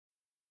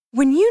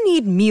When you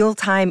need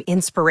mealtime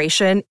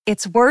inspiration,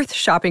 it's worth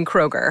shopping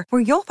Kroger,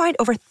 where you'll find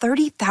over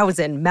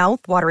 30,000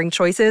 mouth-watering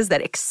choices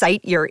that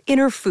excite your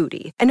inner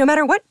foodie. And no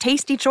matter what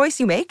tasty choice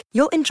you make,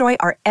 you'll enjoy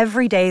our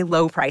everyday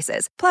low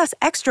prices, plus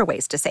extra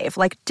ways to save,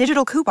 like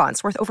digital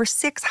coupons worth over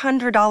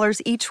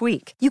 $600 each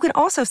week. You can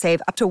also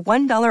save up to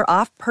 $1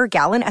 off per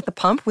gallon at the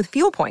pump with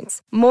fuel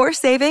points. More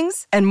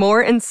savings and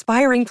more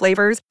inspiring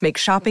flavors make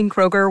shopping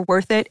Kroger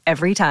worth it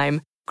every time.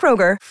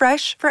 Kroger,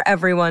 fresh for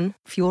everyone.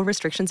 Fuel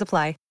restrictions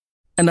apply.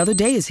 Another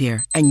day is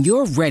here, and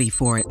you're ready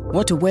for it.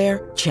 What to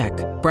wear? Check.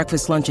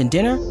 Breakfast, lunch, and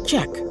dinner?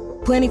 Check.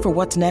 Planning for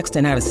what's next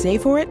and how to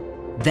save for it?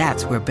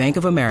 That's where Bank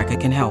of America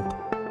can help.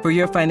 For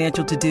your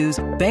financial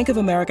to-dos, Bank of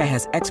America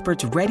has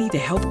experts ready to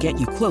help get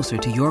you closer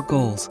to your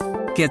goals.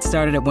 Get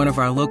started at one of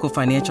our local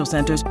financial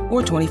centers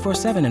or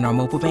 24/7 in our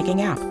mobile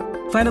banking app.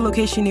 Find a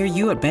location near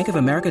you at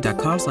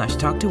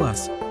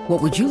bankofamerica.com/talktous.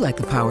 What would you like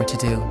the power to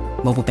do?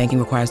 Mobile banking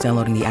requires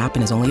downloading the app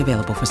and is only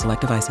available for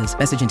select devices.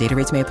 Message and data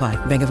rates may apply.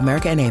 Bank of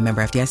America N.A.,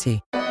 member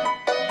FDIC.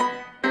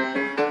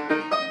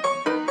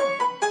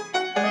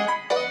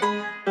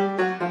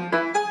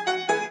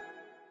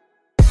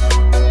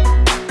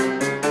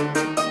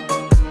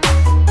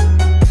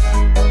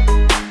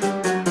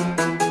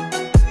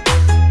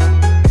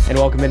 And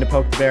welcome into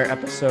Poke the Bear,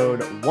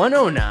 episode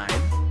 109.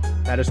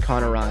 That is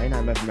Connor Ryan.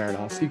 I'm Evan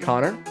Marinofsky.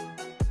 Connor,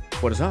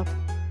 what is up?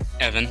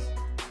 Evan,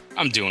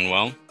 I'm doing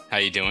well. How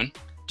you doing?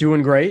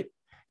 Doing great.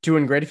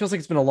 Doing great. It feels like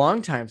it's been a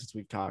long time since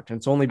we've talked. And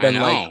it's only been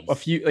like a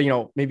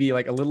few, maybe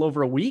like a little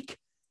over a week.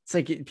 It's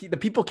like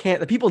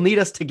the people need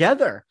us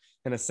together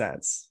in a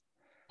sense.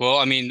 Well,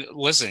 I mean,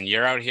 listen,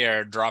 you're out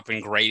here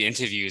dropping great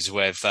interviews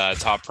with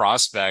top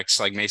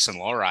prospects like Mason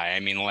Lohrei. I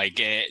mean,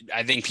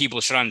 I think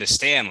people should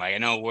understand, I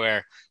know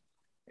we're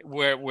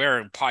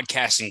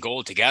podcasting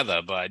gold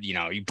together, but,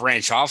 you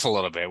branch off a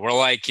little bit. We're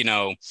like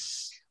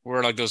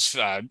those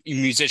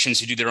musicians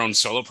who do their own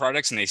solo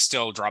projects and they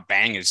still drop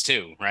bangers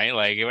too, right?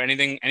 Like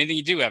anything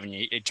you do, Evan,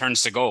 it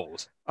turns to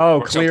gold.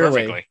 Oh,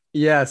 clearly.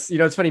 Yes.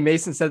 It's funny.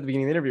 Mason said at the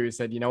beginning of the interview, he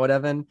said, you know what,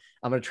 Evan,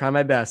 I'm going to try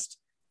my best,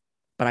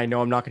 but I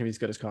know I'm not going to be as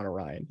good as Connor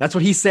Ryan. That's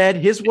what he said.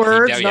 His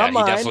words, not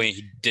mine.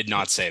 He did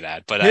not say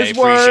that, but I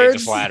appreciate the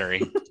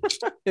flattery.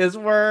 His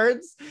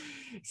words.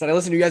 He said, I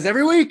listen to you guys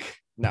every week.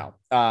 No,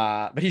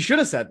 but he should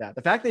have said that.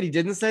 The fact that he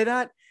didn't say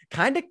that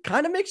kind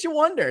of makes you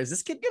wonder, is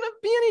this kid going to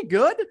be any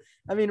good?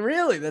 I mean,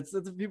 really, that's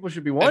what people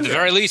should be wondering. At the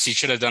very least, he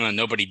should have done a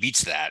nobody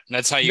beats that.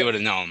 That's how you would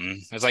have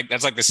known. That's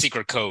like the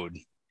secret code.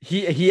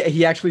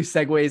 He actually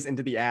segues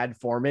into the ad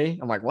for me.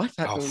 I'm like, what?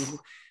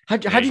 How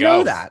do you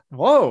know that?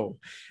 Whoa.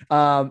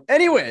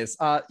 Anyways,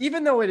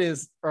 even though it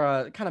is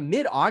kind of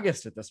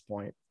mid-August at this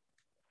point,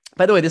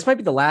 by the way, this might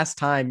be the last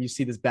time you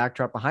see this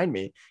backdrop behind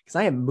me because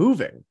I am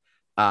moving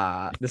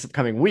this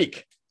upcoming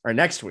week or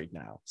next week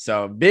now.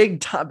 So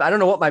big time. I don't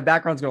know what my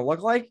background's going to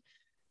look like.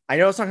 I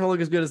know it's not going to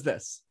look as good as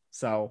this.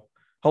 So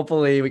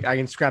hopefully I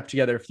can scrap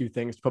together a few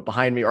things to put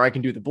behind me, or I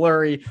can do the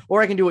blurry,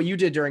 or I can do what you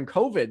did during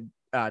COVID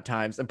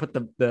times and put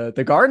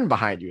the garden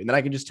behind you. And then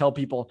I can just tell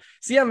people,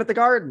 see, I'm at the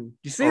garden. Do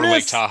you see or this?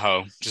 Lake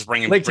Tahoe. Just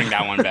bring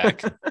that one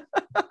back.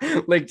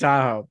 Lake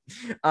Tahoe.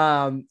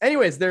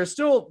 Anyways, there's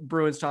still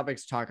Bruins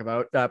topics to talk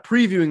about,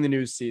 previewing the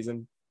news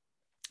season.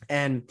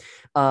 And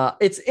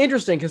it's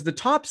interesting because the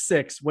top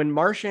six, when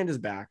Marchand is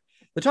back,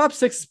 the top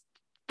six is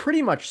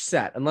pretty much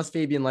set unless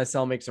Fabian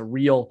Lysell makes a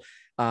real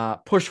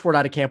push for it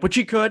out of camp, which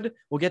he could.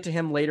 We'll get to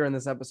him later in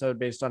this episode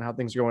based on how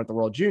things are going at the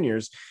World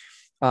Juniors.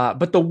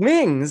 But the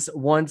wings,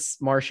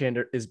 once Marchand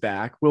is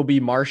back, will be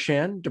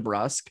Marchand,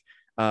 DeBrusk,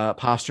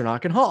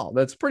 Pastrnak, and Hall.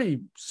 That's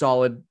pretty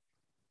solid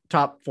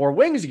top four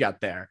wings you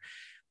got there.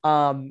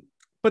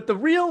 But the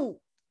real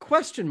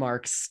question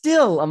mark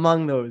still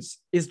among those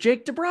is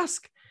Jake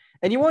DeBrusk.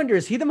 And you wonder,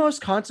 is he the most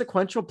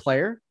consequential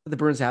player that the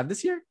Bruins have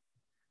this year?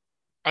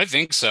 I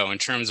think so, in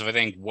terms of,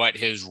 what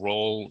his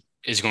role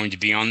is going to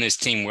be on this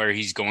team, where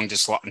he's going to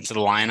slot into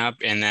the lineup.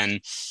 And then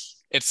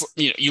it's,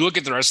 you look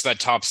at the rest of that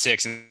top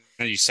six, and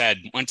as you said,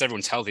 once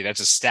everyone's healthy,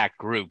 that's a stacked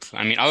group.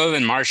 I mean, other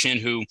than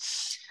Marchand, who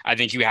I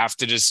think you have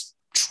to just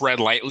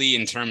tread lightly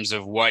in terms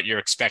of what you're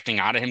expecting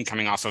out of him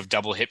coming off of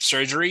double hip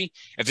surgery.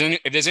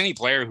 If there's any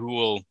player who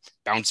will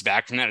bounce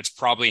back from that, it's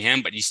probably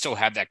him, but you still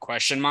have that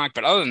question mark.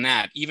 But other than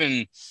that,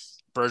 even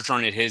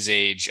Bergeron at his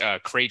age,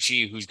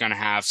 Krejci, who's going to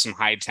have some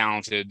high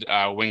talented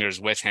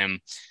wingers with him,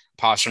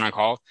 Pastrnak,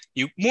 Hall,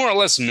 you more or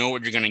less know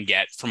what you're going to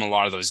get from a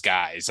lot of those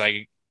guys.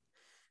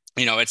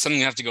 It's something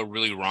you have to go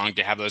really wrong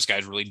to have those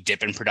guys really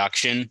dip in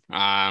production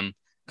going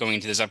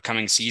into this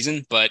upcoming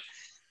season. But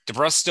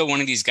DeBrusk's still one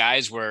of these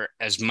guys where,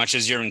 as much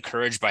as you're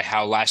encouraged by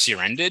how last year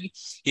ended,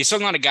 he's still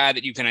not a guy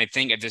that you can, I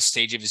think, at this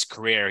stage of his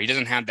career, he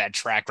doesn't have that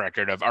track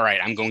record of, all right,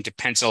 I'm going to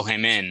pencil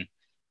him in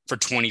for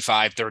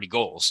 25, 30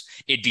 goals.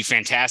 It'd be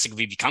fantastic if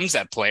he becomes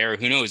that player.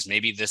 Who knows?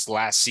 Maybe this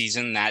last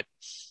season, that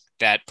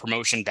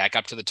promotion back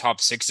up to the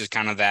top six is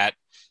kind of that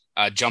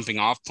jumping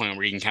off point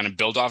where you can kind of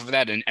build off of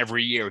that. And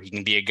every year he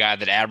can be a guy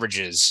that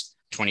averages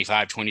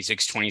 25,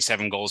 26,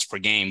 27 goals per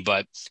game,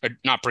 but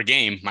not per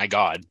game. My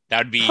God,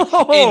 that would be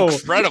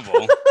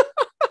incredible.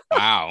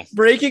 Wow.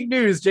 Breaking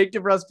news. Jake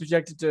DeBrusk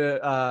projected to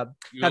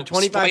have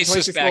 25,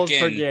 26 goals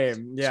per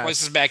game. Yeah.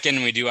 Splice us back in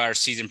and we do our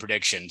season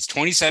predictions.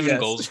 27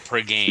 goals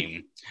per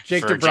game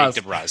Jake for DeBrusk.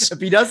 Jake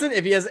DeBrusk.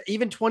 If he has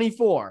even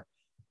 24,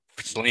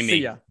 blame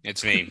me.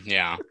 It's me.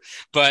 Yeah.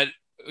 But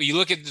you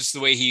look at just the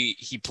way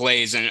he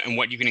plays and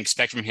what you can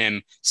expect from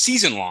him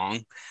season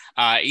long.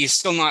 He's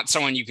still not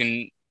someone you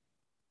can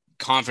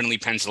confidently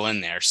pencil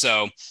in there.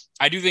 So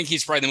I do think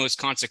he's probably the most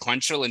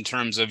consequential in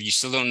terms of you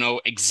still don't know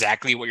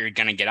exactly what you're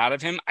going to get out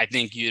of him. I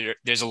think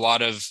there's a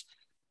lot of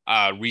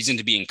reason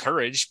to be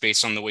encouraged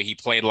based on the way he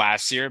played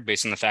last year,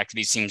 based on the fact that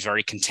he seems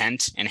very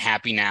content and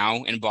happy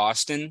now in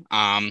Boston.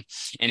 And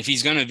if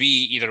he's going to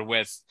be either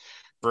with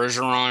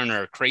Bergeron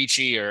or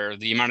Krejci or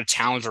the amount of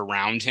talent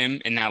around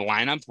him in that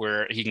lineup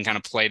where he can kind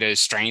of play to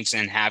his strengths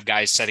and have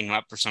guys setting him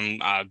up for some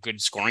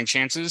good scoring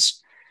chances,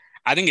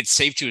 I think it's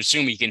safe to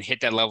assume he can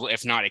hit that level,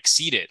 if not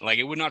exceed it. Like,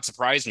 it would not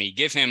surprise me.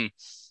 Give him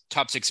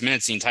top 6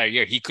 minutes the entire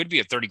year. He could be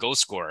a 30 goal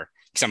scorer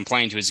because I'm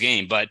playing to his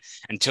game. But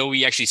until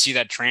we actually see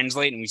that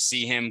translate and we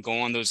see him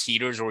go on those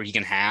heaters where he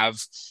can have,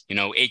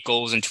 8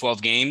 goals in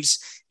 12 games,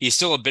 he's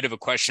still a bit of a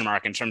question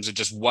mark in terms of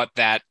just what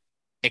that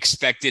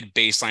expected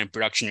baseline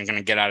production you're going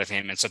to get out of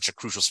him in such a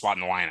crucial spot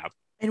in the lineup.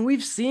 And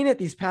we've seen it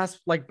these past,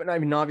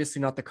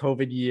 obviously not the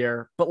COVID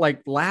year, but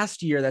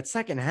last year, that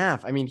second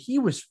half, he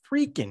was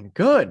freaking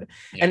good.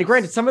 Yeah. And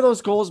granted, some of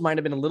those goals might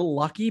have been a little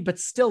lucky, but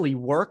still he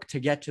worked to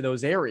get to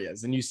those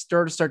areas. And you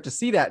start to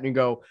see that and you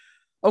go,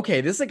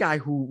 okay, this is a guy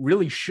who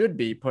really should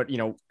be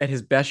at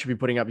his best, should be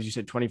putting up, as you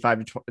said,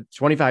 25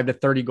 to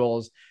 30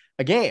 goals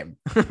a game.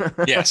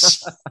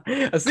 Yes.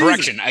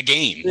 Correction, a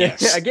game.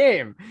 Yes. A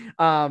game.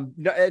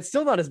 It's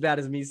still not as bad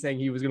as me saying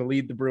he was going to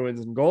lead the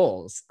Bruins in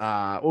goals.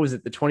 What was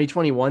it? The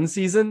 2021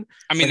 season?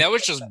 That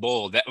was just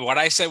bold. What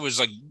I said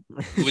was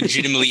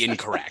legitimately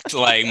incorrect.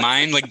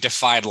 Mine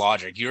defied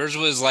logic. Yours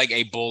was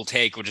a bold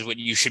take, which is what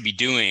you should be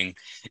doing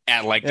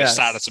at the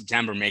start of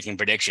September, making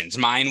predictions.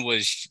 Mine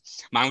was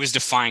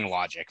defying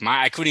logic.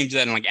 I couldn't even do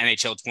that in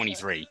NHL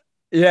 23.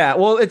 Yeah,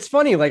 well, it's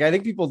funny. I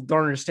think people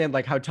don't understand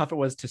how tough it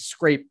was to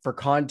scrape for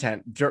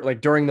content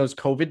during those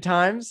COVID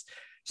times.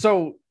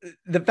 So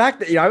the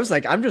fact that I was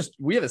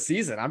we have a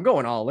season. I'm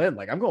going all in.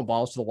 I'm going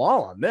balls to the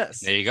wall on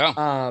this. There you go.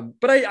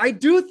 But I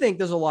do think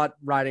there's a lot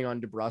riding on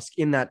DeBrusk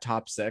in that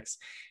top 6.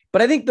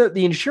 But I think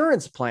the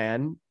insurance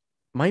plan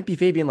might be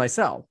Fabian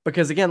Lysell,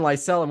 because again,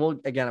 Lysell, and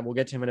we'll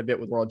get to him in a bit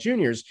with World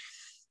Juniors.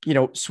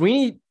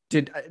 Sweeney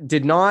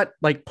did not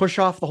push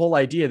off the whole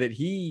idea that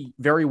he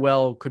very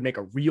well could make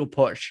a real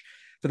push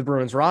for the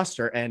Bruins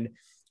roster. And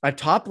a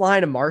top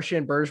line of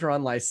Marchand,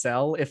 Bergeron,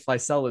 Lysell, if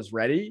Lysell is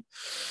ready,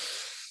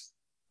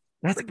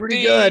 that's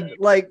pretty good.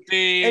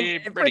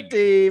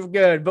 Pretty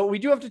good. But we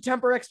do have to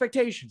temper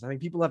expectations. I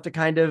think people have to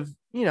kind of,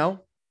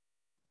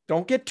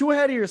 don't get too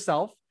ahead of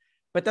yourself,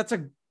 but that's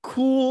a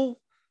cool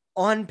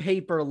on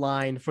paper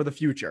line for the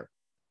future.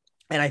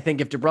 And I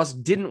think if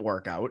DeBrusk didn't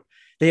work out,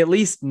 they at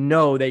least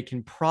know they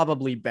can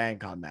probably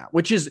bank on that,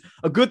 which is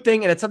a good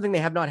thing. And it's something they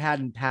have not had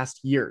in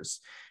past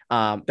years.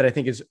 That I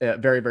think is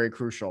very, very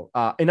crucial.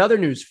 In other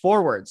news,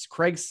 forwards,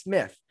 Craig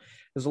Smith.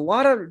 There's a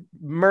lot of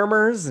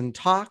murmurs and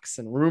talks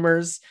and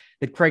rumors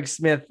that Craig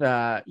Smith,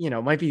 might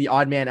be the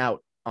odd man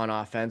out on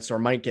offense or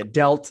might get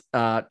dealt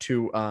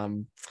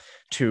to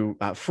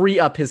free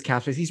up his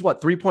cap space. He's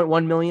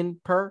 3.1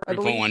 million per, I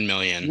believe. 3.1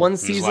 million. One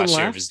season left. Last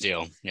year of his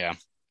deal. Yeah.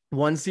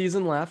 One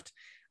season left.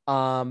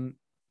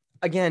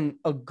 Again,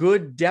 a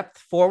good depth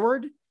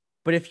forward.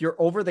 But if you're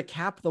over the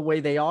cap the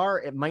way they are,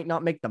 it might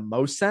not make the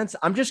most sense.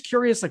 I'm just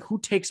curious, who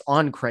takes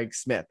on Craig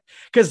Smith?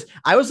 Because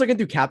I was looking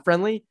through Cap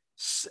Friendly,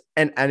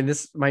 and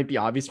this might be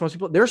obvious to most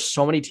people. There's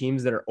so many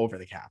teams that are over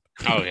the cap.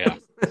 Oh, yeah.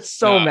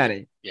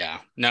 Many. Yeah.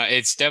 No,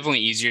 it's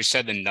definitely easier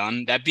said than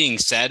done. That being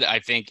said, I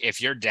think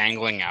if you're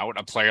dangling out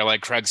a player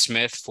like Craig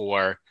Smith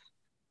for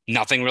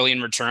nothing really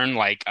in return,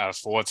 like a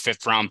 4th,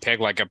 5th round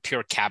pick, like a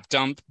pure cap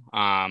dump,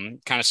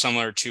 kind of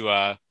similar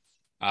to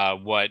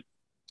what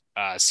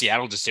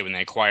Seattle just did when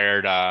they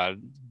acquired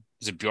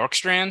is it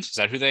Bjorkstrand? Is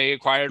that who they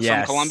acquired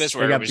from Columbus?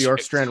 Where they got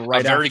Bjorkstrand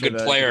right, a very good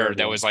player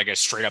that was a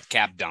straight up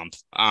cap dump.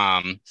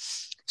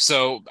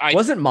 So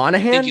wasn't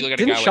Monahan?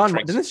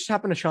 Didn't this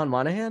happen to Sean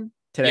Monahan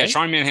today? Yeah,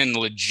 Sean Monahan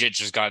legit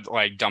just got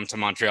dumped to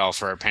Montreal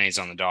for pennies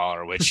on the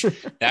dollar. Which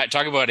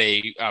talk about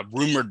a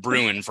rumored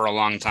Bruin for a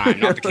long time.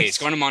 Not the case.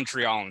 Going to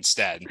Montreal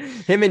instead.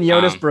 Him and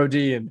Jonas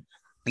Brodin.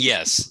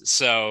 Yes.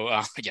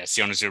 So, yes,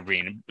 Jonas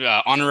Brodin,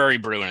 honorary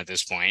Bruin at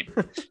this point.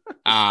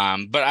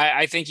 But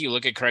I think you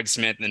look at Craig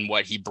Smith and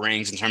what he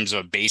brings in terms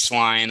of a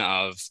baseline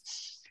of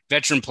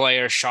veteran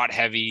player, shot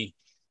heavy,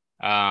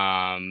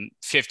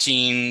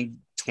 15,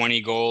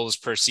 20 goals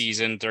per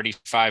season,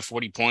 35,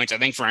 40 points. I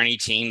think for any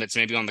team that's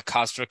maybe on the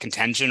cusp of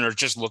contention or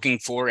just looking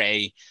for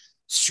a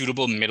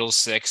suitable middle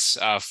 6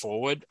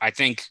 forward, I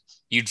think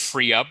you'd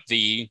free up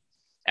the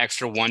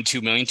extra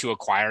 $1-2 million to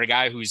acquire a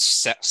guy who's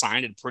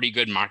signed at a pretty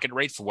good market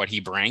rate for what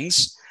he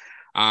brings.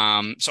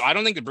 So I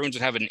don't think the Bruins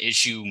would have an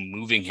issue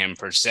moving him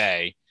per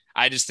se.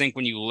 I just think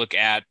when you look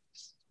at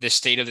the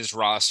state of this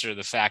roster,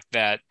 the fact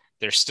that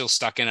they're still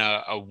stuck in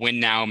a win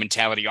now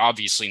mentality,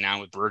 obviously now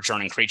with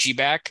Bergeron and Krejci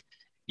back.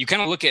 You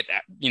kind of look at,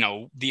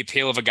 the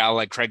appeal of a guy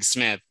like Craig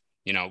Smith,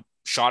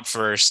 shot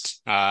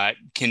first,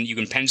 you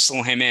can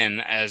pencil him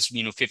in as,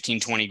 15,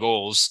 20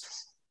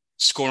 goals,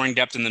 scoring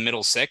depth in the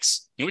middle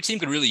six. You know what team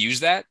could really use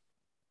that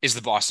is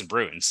the Boston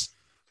Bruins.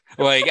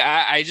 Like,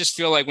 I just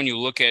feel like when you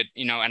look at,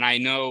 and I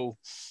know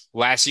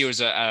last year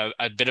was a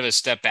bit of a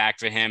step back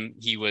for him.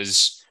 He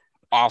was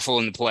awful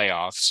in the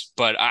playoffs,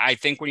 but I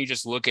think when you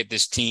just look at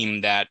this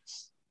team that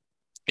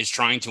is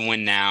trying to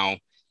win now,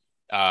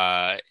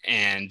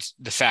 and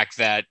the fact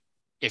that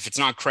if it's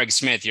not Craig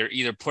Smith, you're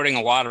either putting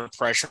a lot of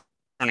pressure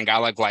on a guy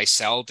like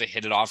Lysell to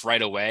hit it off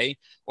right away,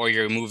 or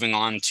you're moving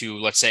on to,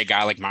 let's say, a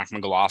guy like Mark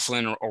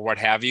McLaughlin or what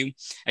have you.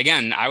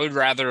 Again, I would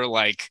rather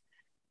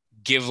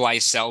give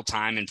Lysell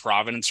time in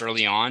Providence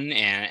early on.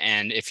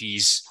 And if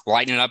he's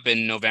lighting it up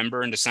in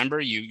November and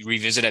December, you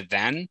revisit it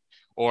then.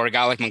 Or a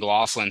guy like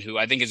McLaughlin, who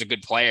I think is a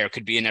good player,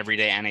 could be an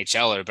everyday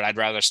NHLer, but I'd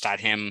rather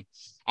start him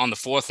on the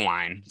fourth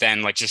line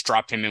than just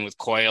drop him in with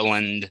Coyle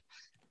and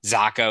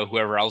Zacha,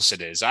 whoever else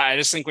it is. I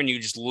just think when you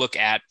just look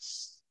at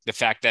the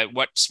fact that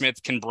what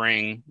Smith can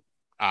bring,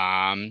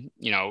 in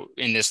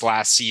this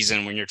last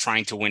season when you're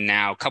trying to win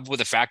now, coupled with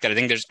the fact that I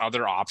think there's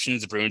other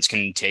options the Bruins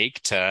can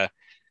take to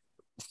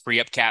free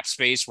up cap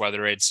space,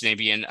 whether it's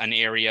maybe in an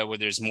area where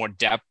there's more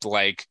depth,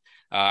 like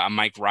a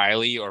Mike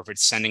Riley, or if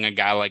it's sending a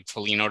guy like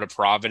Foligno to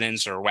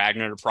Providence or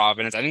Wagner to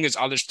Providence. I think there's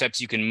other steps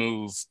you can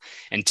move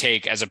and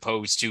take as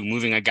opposed to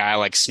moving a guy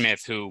like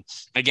Smith, who,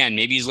 again,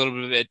 maybe he's a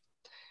little bit,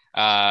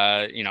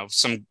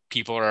 some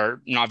people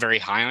are not very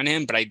high on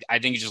him, but I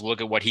think you just look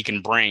at what he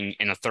can bring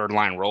in a third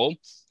line role.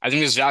 I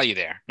think there's value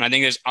there. And I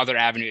think there's other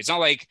avenues. It's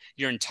not like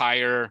your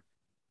entire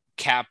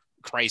cap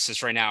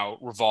crisis right now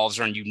revolves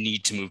around you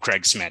need to move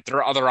Craig Smith. There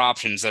are other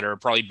options that are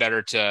probably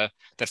better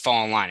that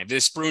fall in line. If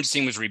this Bruins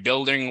team was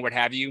rebuilding or what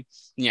have you,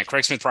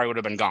 Craig Smith probably would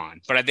have been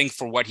gone. But I think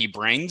for what he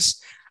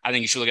brings, I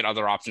think you should look at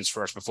other options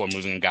first before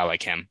moving a guy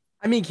like him.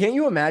 I mean, can't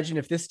you imagine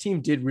if this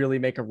team did really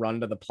make a run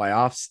to the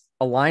playoffs?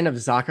 A line of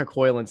Zacha,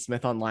 Coyle, and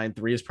Smith on line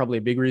 3 is probably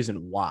a big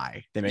reason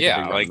why they make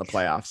a big run in the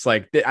playoffs.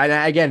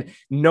 Again,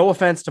 no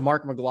offense to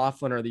Mark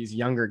McLaughlin or these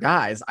younger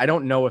guys. I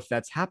don't know if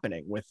that's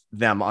happening with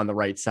them on the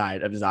right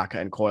side of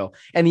Zacha and Coyle.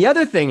 And the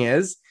other thing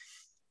is,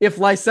 if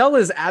Lysell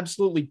is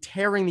absolutely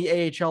tearing the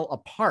AHL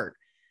apart,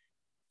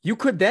 you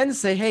could then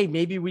say, hey,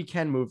 maybe we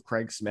can move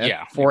Craig Smith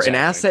for an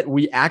asset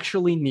we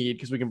actually need,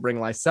 because we can bring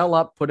Lysell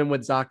up, put him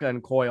with Zacha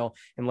and Coyle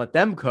and let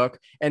them cook,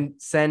 and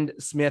send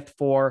Smith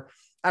for,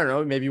 I don't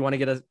know, maybe you want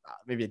to get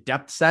maybe a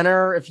depth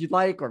center if you'd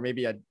like, or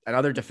maybe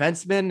another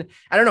defenseman.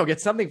 I don't know, get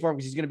something for him,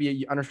 because he's going to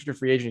be an unrestricted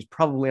free agent. He's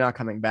probably not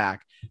coming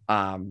back,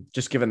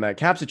 just given the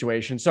cap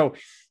situation. So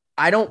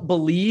I don't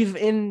believe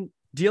in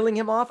dealing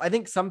him off. I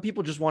think some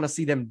people just want to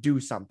see them do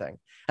something.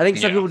 I think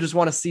some people just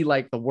want to see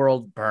the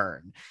world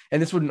burn,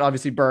 and this wouldn't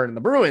obviously burn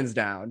the Bruins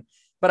down,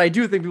 but I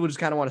do think people just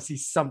kind of want to see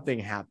something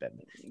happen.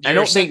 I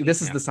don't think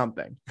this is the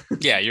something.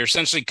 Yeah. You're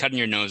essentially cutting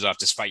your nose off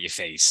to spite your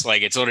face.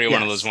 It's literally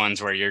one of those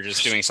ones where you're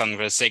just doing something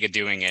for the sake of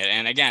doing it.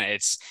 And again,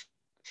 it's,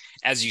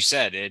 as you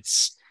said,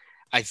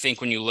 I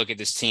think when you look at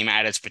this team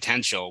at its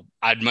potential,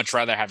 I'd much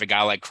rather have a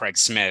guy like Craig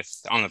Smith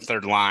on the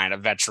third line, a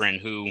veteran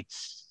who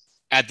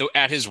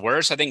at his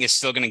worst, I think is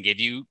still going to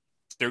give you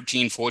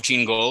 13,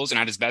 14 goals, and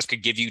at his best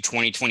could give you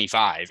 20,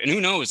 25. And who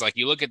knows,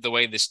 you look at the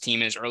way this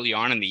team is early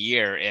on in the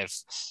year, if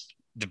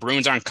the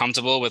Bruins aren't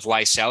comfortable with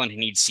Lysell and he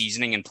needs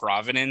seasoning in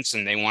Providence,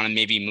 and they want to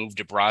maybe move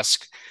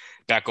DeBrusk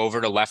back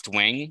over to left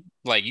wing,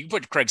 you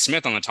put Craig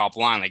Smith on the top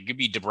line, you could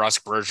be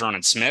DeBrusk, Bergeron,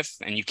 and Smith,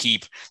 and you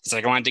keep the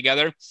second line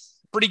together.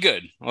 Pretty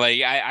good.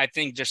 I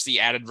think just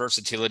the added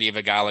versatility of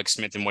a guy like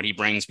Smith and what he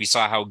brings. We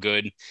saw how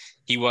good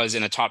he was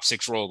in a top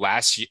 6 role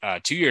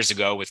 2 years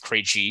ago with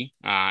Krejci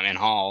and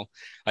Hall.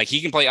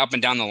 He can play up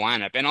and down the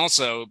lineup. And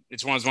also,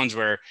 it's one of those ones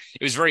where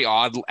it was very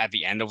odd at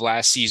the end of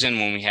last season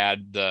when we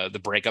had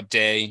the breakup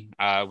day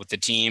with the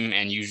team.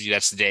 And usually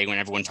that's the day when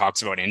everyone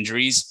talks about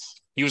injuries.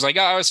 He was like,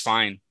 oh, I was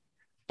fine.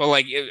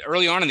 But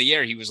early on in the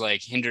year, he was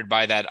hindered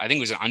by that. I think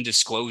it was an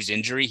undisclosed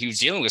injury. He was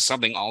dealing with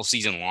something all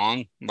season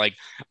long.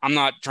 I'm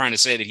not trying to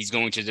say that he's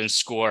going to then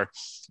score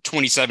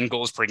 27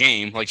 goals per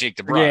game like Jake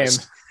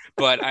DeBrusk.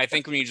 But I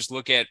think when you just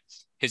look at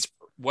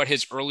what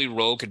his early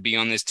role could be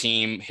on this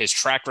team, his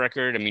track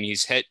record, I mean,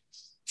 he's hit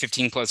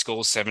 15 plus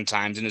goals 7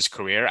 times in his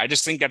career. I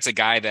just think that's a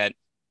guy that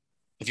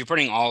if you're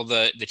putting all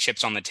the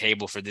chips on the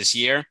table for this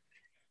year,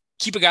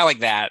 keep a guy like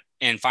that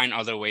and find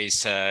other ways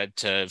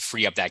to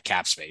free up that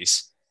cap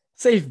space.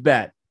 Safe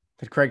bet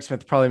that Craig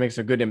Smith probably makes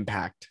a good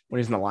impact when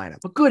he's in the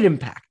lineup. A good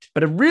impact,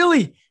 but a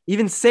really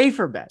even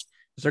safer bet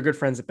is our good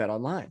friends at Bet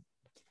Online.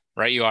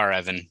 Right you are,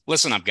 Evan.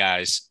 Listen up,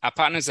 guys. Our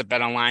partners at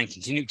Bet Online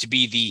continue to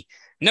be the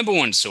number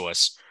one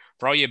source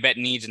for all your bet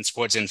needs and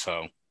sports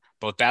info.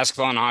 Both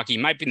basketball and hockey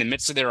might be in the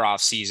midst of their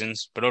off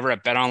seasons, but over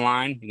at Bet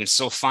Online, you can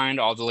still find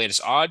all the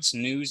latest odds,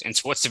 news, and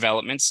sports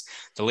developments,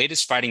 the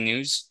latest fighting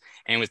news,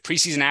 and with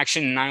preseason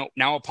action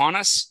now upon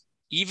us,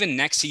 even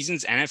next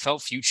season's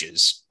NFL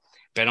futures.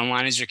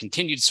 BetOnline is your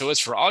continued source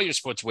for all your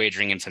sports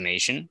wagering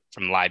information,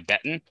 from live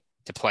betting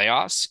to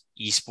playoffs,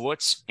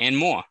 esports, and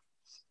more.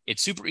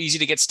 It's super easy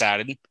to get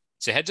started.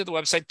 So head to the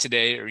website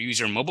today or use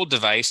your mobile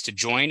device to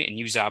join and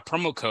use our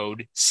promo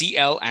code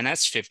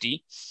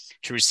CLNS50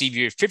 to receive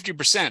your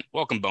 50%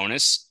 welcome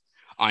bonus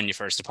on your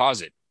first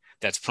deposit.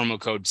 That's promo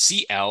code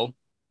CLNS50.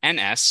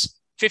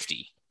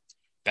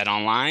 Bet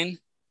online,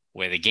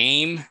 where the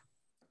game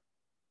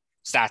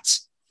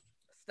starts.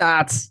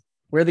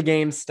 Where the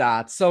game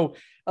starts. So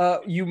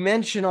you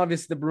mentioned,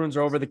 obviously, the Bruins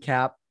are over the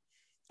cap.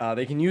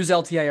 They can use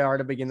LTIR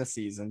to begin the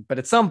season, but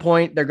at some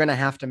point they're going to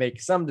have to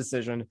make some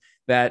decision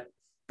that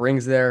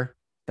brings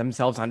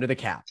themselves under the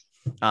cap.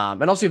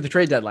 And also you have the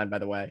trade deadline, by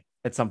the way,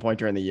 at some point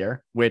during the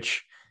year,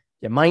 which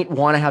you might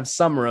want to have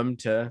some room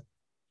to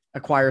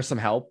acquire some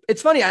help.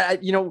 It's funny.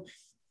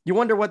 You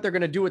wonder what they're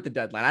going to do with the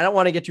deadline. I don't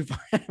want to get too far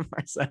ahead of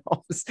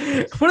ourselves.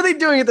 What are they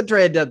doing at the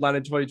trade deadline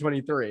in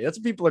 2023? That's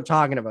what people are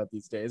talking about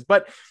these days,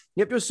 but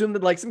you have to assume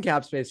they'd like some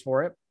cap space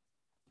for it.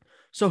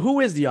 So who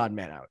is the odd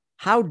man out?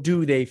 How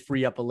do they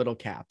free up a little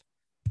cap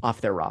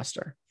off their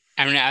roster?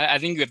 I mean, I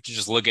think you have to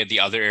just look at the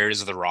other areas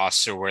of the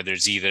roster where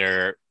there's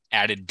either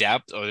added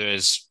depth or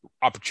there's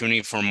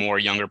opportunity for more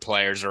younger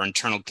players or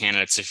internal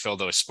candidates to fill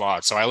those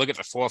spots. So I look at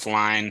the fourth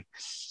line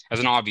as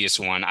an obvious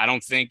one. I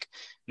don't think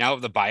now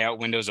that the buyout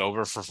window is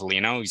over for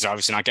Foligno, he's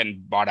obviously not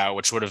getting bought out,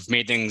 which would have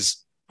made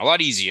things a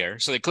lot easier.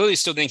 So they clearly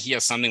still think he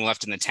has something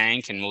left in the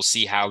tank, and we'll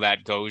see how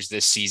that goes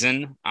this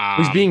season.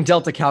 He's being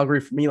dealt to Calgary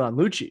for Milan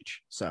Lucic.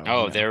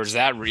 So there's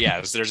that.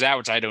 Yes, there's that,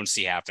 which I don't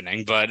see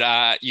happening.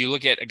 But you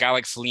look at a guy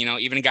like Foligno,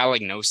 even a guy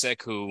like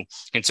Nosek, who,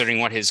 considering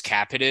what his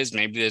cap hit is,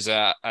 maybe there's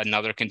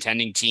another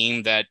contending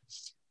team that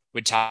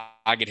would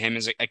target him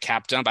as a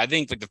cap dump. I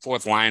think like the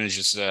fourth line is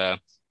just a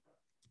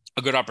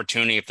good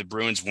opportunity. If the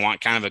Bruins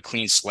want kind of a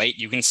clean slate,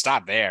 you can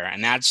stop there.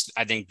 And that's,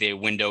 I think, the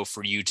window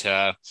for you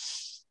to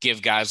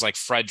give guys like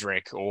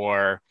Frederic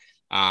or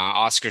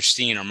Oscar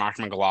Steen or Mark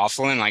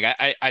McLaughlin. Like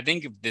I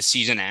think if this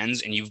season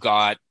ends and you've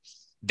got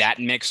that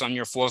mix on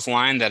your fourth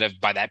line that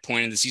have by that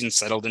point in the season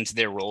settled into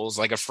their roles,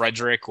 like a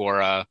Frederic or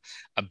a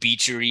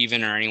Beecher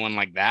even, or anyone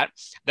like that,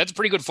 that's a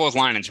pretty good fourth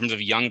line in terms of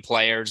young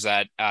players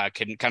that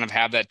can kind of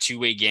have that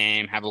two-way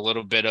game, have a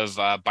little bit of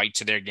bite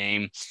to their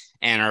game,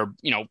 and are,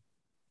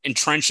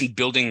 entrenched in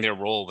building their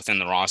role within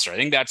the roster. I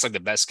think that's like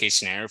the best case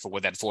scenario for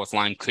what that fourth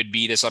line could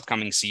be this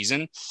upcoming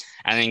season.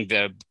 I think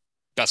the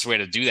best way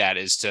to do that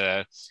is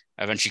to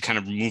eventually kind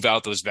of move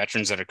out those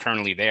veterans that are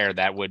currently there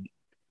that would,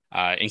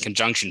 in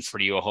conjunction,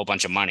 free you a whole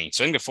bunch of money.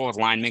 So I think the fourth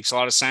line makes a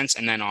lot of sense.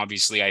 And then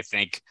obviously I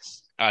think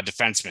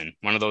defenseman,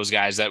 one of those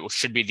guys that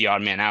should be the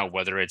odd man out,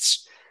 whether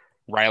it's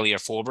Riley or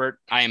Forbort.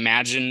 I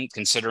imagine,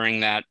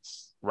 considering that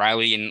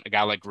Riley and a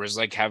guy like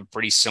Grzelcyk have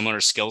pretty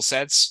similar skill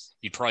sets,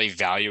 you'd probably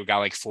value a guy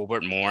like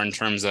Forbort more in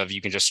terms of you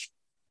can just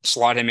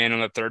slot him in on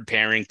the third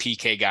pairing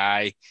PK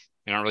guy.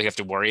 You don't really have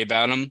to worry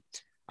about him.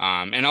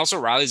 And also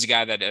Riley's a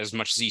guy that, as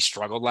much as he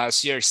struggled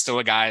last year, is still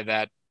a guy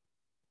that,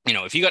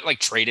 if he got like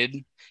traded,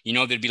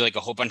 there'd be like a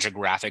whole bunch of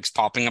graphics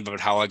popping up about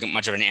how like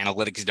much of an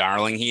analytics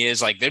darling he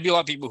is. Like there'd be a lot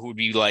of people who would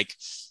be like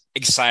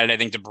excited, I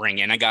think, to bring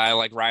in a guy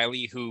like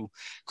Riley who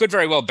could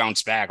very well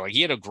bounce back. Like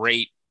he had a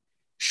great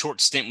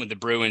short stint with the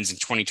Bruins in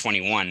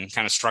 2021,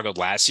 kind of struggled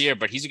last year,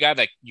 but he's a guy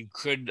that you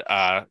could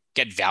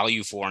get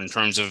value for in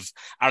terms of,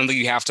 I don't think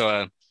you have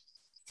to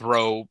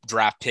throw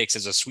draft picks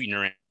as a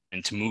sweetener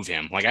in to move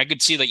him. Like I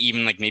could see like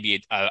even like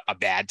maybe a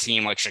bad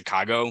team like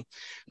Chicago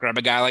grab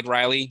a guy like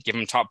Riley, give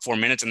him top 4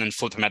 minutes, and then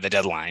flip him at the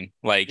deadline.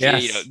 Like,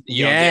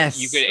 yes.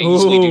 you could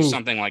easily do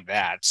something like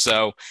that.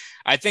 So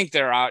I think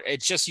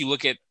it's just, you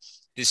look at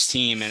this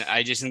team, and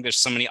I just think there's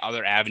so many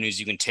other avenues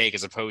you can take,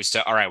 as opposed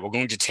to, all right, we're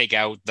going to take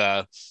out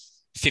the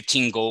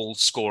 15 goal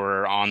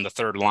scorer on the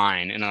third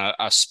line in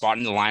a spot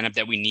in the lineup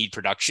that we need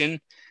production.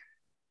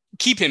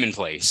 Keep him in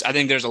place. I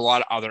think there's a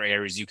lot of other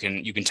areas you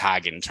can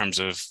target in terms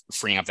of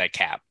freeing up that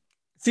cap.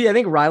 See, I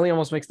think Riley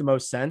almost makes the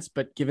most sense,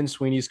 but given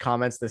Sweeney's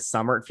comments this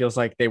summer, it feels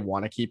like they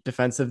want to keep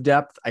defensive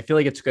depth. I feel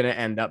like it's going to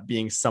end up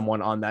being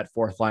someone on that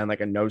fourth line,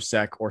 like a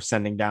Nosek, or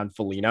sending down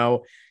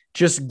Foligno,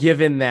 just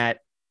given that,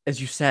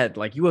 as you said,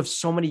 like you have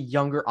so many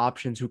younger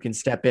options who can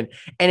step in.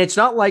 And it's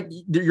not like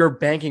you're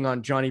banking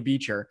on Johnny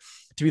Beecher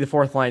to be the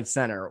fourth line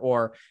center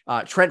or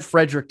Trent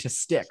Frederic to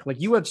stick. Like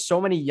you have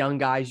so many young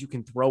guys you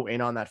can throw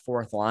in on that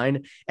fourth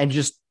line and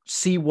just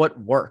see what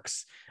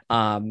works.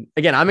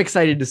 Again, I'm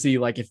excited to see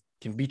like if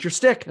can Beecher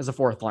stick as a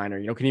fourth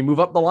liner, can he move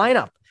up the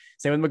lineup?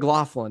 Same with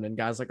McLaughlin and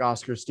guys like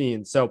Oscar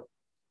Steen. So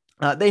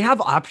they have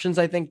options,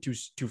 I think,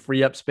 to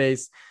free up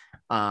space.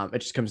 It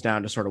just comes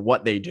down to sort of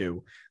what they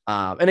do.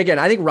 And again,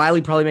 I think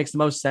Riley probably makes the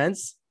most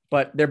sense,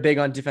 but they're big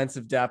on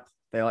defensive depth.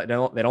 They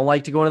don't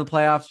like to go into the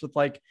playoffs with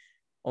like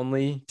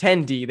only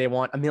 10D. They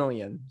want 1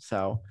 million.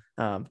 So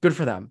good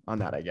for them on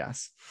that, I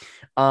guess.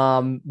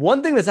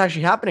 One thing that's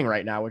actually happening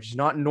right now, which is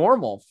not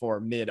normal for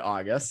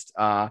mid-August,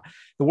 the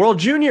World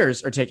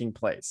Juniors are taking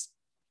place.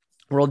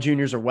 World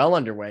Juniors are well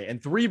underway,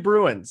 and 3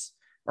 Bruins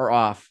are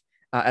off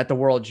at the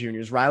World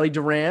Juniors. Riley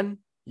Duran,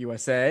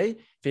 USA,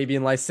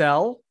 Fabian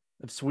Lysell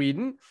of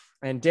Sweden,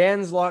 and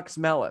Dan Zlox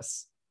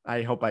Melis.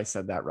 I hope I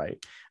said that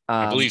right.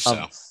 I believe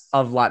so.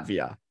 Of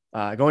Latvia.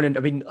 Going in, I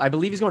mean, I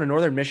believe he's going to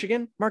Northern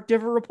Michigan. Mark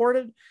Diver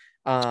reported.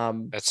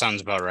 That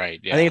sounds about right.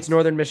 Yeah. I think it's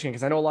Northern Michigan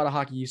because I know a lot of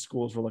hockey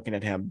schools were looking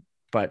at him,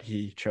 but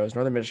he chose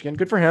Northern Michigan.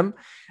 Good for him.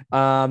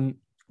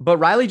 But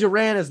Riley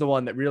Duran is the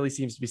one that really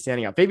seems to be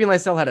standing out. Fabian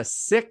Lysell had a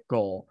sick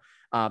goal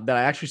that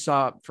I actually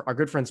saw our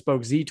good friend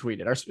Spoke Z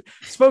tweeted. Our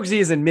Spoke Z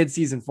is in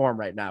mid-season form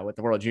right now with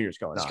the World Juniors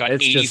going on.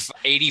 It's got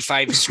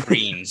 85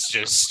 screens,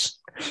 just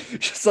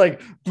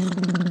like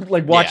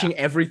watching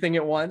everything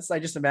at once. I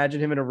just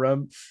imagine him in a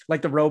room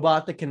like the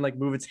robot that can like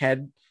move its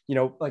head,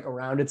 like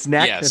around its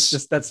neck.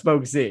 Yes. That's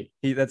Spoke Z.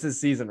 That's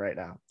his season right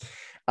now.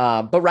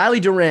 But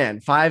Riley Duran,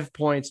 5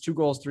 points, 2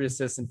 goals, 3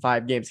 assists in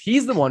 5 games.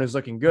 He's the one who's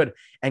looking good.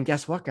 And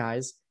guess what,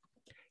 guys?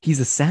 He's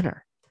a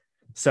center.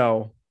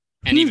 So,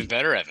 and even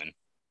better, Evan.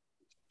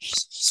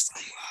 He's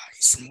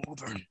from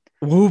Woburn.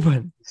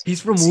 Woburn.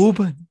 He's from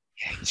Woburn.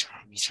 Yeah,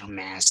 he's from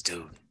Mass,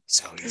 dude.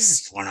 So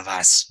he's one of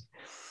us.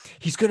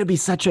 He's gonna be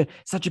such a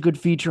good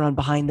feature on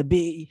Behind the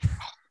B.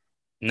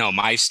 No,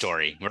 my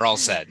story. We're all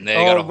set. They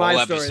got a whole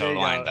episode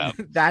lined up.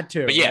 That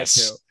too. But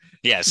yes,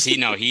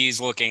 he's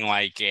looking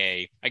like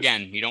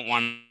again, you don't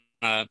want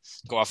to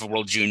go off of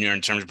World Junior in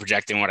terms of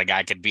projecting what a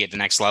guy could be at the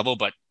next level,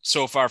 but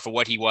so far for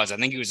what he was, I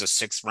think he was a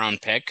 6th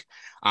round pick.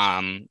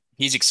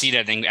 He's exceeded,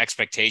 I think,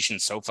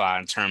 expectations so far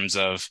in terms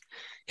of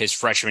his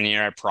freshman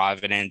year at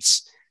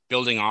Providence.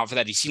 Building off of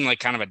that, he seemed like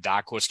kind of a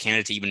dark horse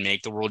candidate to even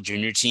make the World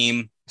Junior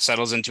team,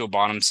 settles into a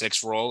bottom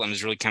 6 role, and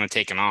has really kind of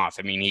taken off.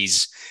 I mean,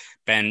 he's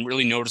been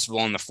really noticeable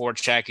on the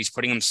forecheck. He's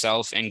putting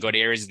himself in good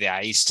areas of the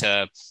ice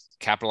to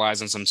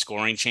capitalize on some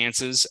scoring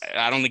chances.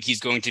 I don't think he's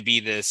going to be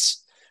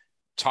this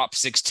top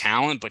 6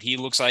 talent, but he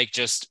looks like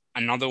just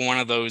another one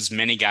of those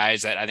many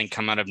guys that I think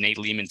come out of Nate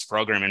Lehman's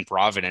program in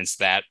Providence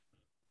that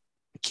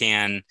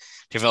can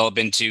develop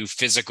into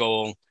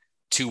physical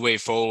two-way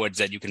forwards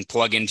that you can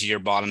plug into your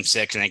bottom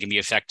 6 and they can be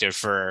effective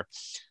for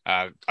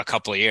a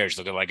couple of years.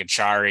 Look at like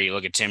Achari,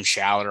 look at Tim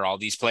Schaller, all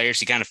these players.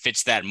 He kind of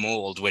fits that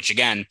mold, which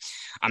again,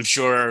 I'm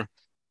sure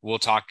we'll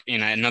talk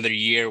in another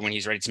year when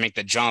he's ready to make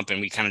the jump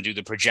and we kind of do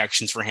the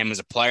projections for him as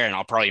a player. And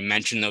I'll probably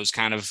mention those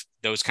kind of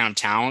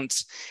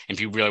talents, and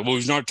people be like, well,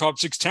 he's not a top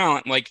 6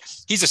 talent. Like,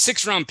 he's a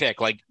 6th round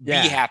pick. Like, be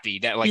happy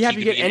that like he could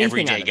be an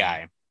everyday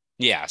guy.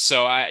 Yeah.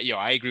 So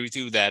I agree with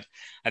you that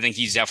I think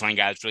he's definitely a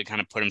guy that's really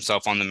kind of put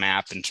himself on the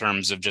map in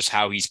terms of just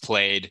how he's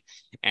played.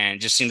 And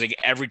it just seems like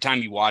every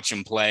time you watch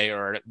him play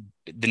or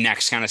the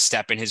next kind of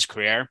step in his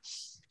career,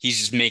 he's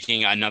just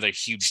making another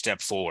huge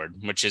step forward,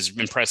 which is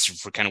impressive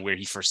for kind of where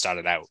he first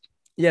started out.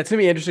 Yeah, it's going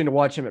to be interesting to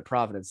watch him at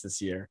Providence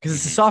this year because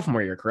it's a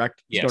sophomore year,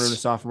 correct? He's going into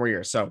sophomore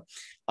year. So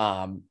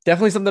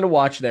definitely something to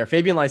watch there.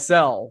 Fabian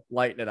Lysell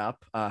lighting it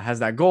up, has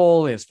that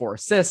goal. He has 4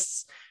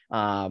 assists.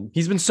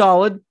 He's been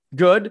solid.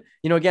 Good.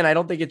 Again, I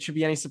don't think it should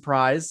be any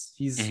surprise.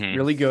 He's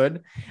really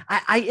good.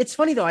 It's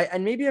funny though.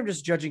 And maybe I'm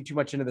just judging too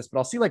much into this, but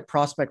I'll see like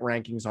prospect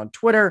rankings on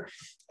Twitter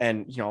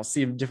and, I'll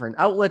see different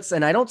outlets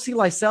and I don't see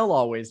Lysell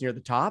always near the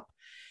top.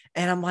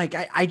 And I'm like,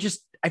 I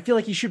feel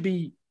like he should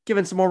be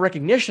given some more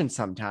recognition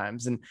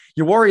sometimes. And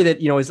you worry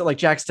that, is it like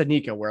Jack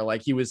Studnicka where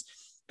like he was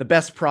the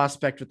best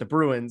prospect with the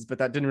Bruins, but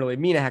that didn't really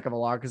mean a heck of a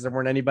lot because there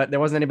wasn't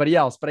anybody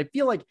else. But I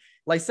feel like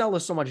Lysell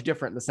is so much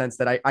different in the sense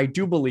that I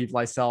do believe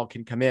Lysell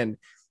can come in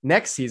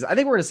next season. I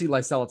think we're going to see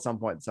Lysell at some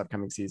point this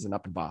upcoming season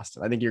up in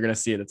Boston. I think you're going to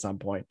see it at some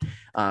point,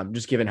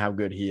 just given how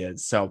good he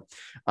is. So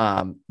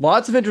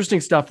lots of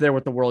interesting stuff there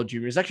with the World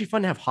Juniors. It's actually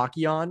fun to have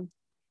hockey on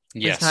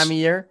this time of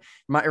year.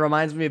 It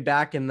reminds me of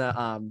back in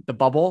the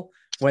bubble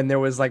when there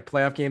was like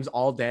playoff games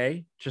all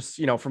day,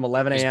 just, from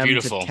 11 a.m.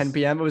 to 10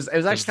 p.m. It was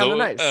actually kind of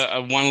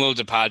nice. One little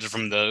departure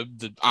from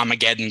the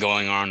Armageddon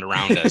going on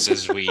around us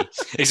except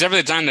for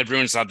the time the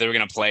Bruins thought they were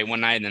going to play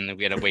one night and then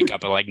we had to wake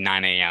up at like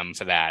 9 a.m.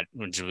 for that,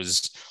 which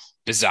was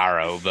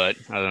bizarro. But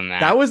other than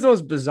that was the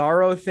most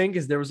bizarro thing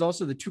because there was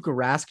also the Tuukka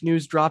Rask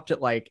news dropped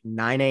at like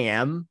 9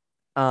 a.m.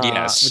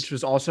 Which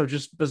was also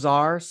just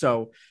bizarre.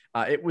 So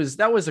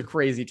that was a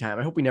crazy time.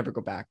 I hope we never go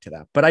back to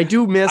that, but I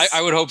do miss.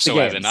 I would hope so,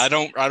 games. Evan. I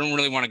don't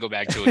really want to go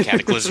back to a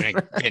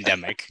cataclysmic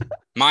pandemic.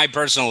 My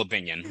personal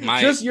opinion.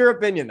 Just your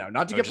opinion, though,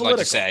 not to get political.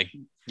 Like to say,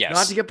 yes,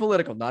 not to get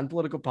political.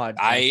 Non-political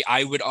podcast.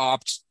 I would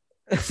opt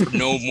for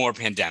no more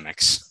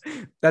pandemics.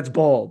 That's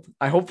bold.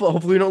 Hopefully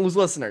we don't lose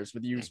listeners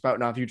with you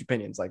spouting off huge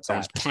opinions like that.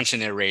 Someone's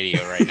punching their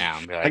radio right now.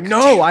 And be like,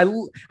 no,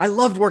 I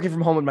loved working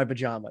from home in my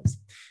pajamas.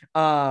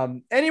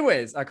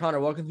 Anyways,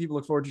 Connor, welcome to people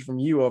look forward to from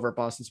you over at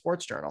Boston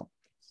Sports Journal.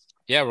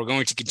 Yeah, we're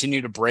going to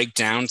continue to break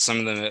down some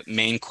of the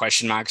main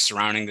question marks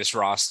surrounding this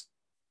roster.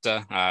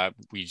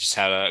 We just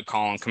had a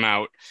column come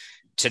out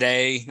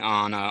today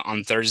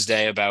on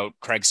Thursday about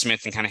Craig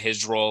Smith and kind of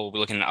his role.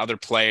 We're looking at other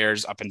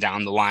players up and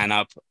down the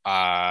lineup,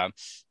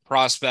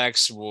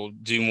 prospects. We'll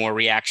do more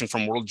reaction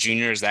from World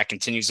Juniors that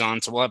continues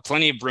on. So we'll have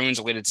plenty of Bruins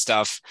related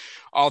stuff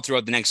all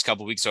throughout the next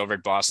couple of weeks over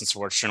at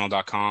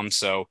BostonSportsJournal.com.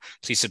 So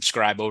please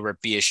subscribe over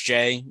at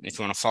BSJ. If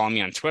you want to follow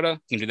me on Twitter,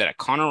 you can do that at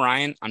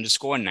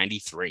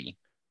ConnorRyan_93.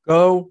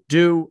 Go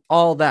do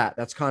all that.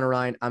 That's Connor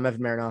Ryan. I'm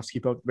Evan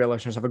Marinofsky. Both the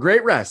listeners have a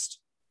great rest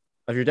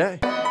of your day.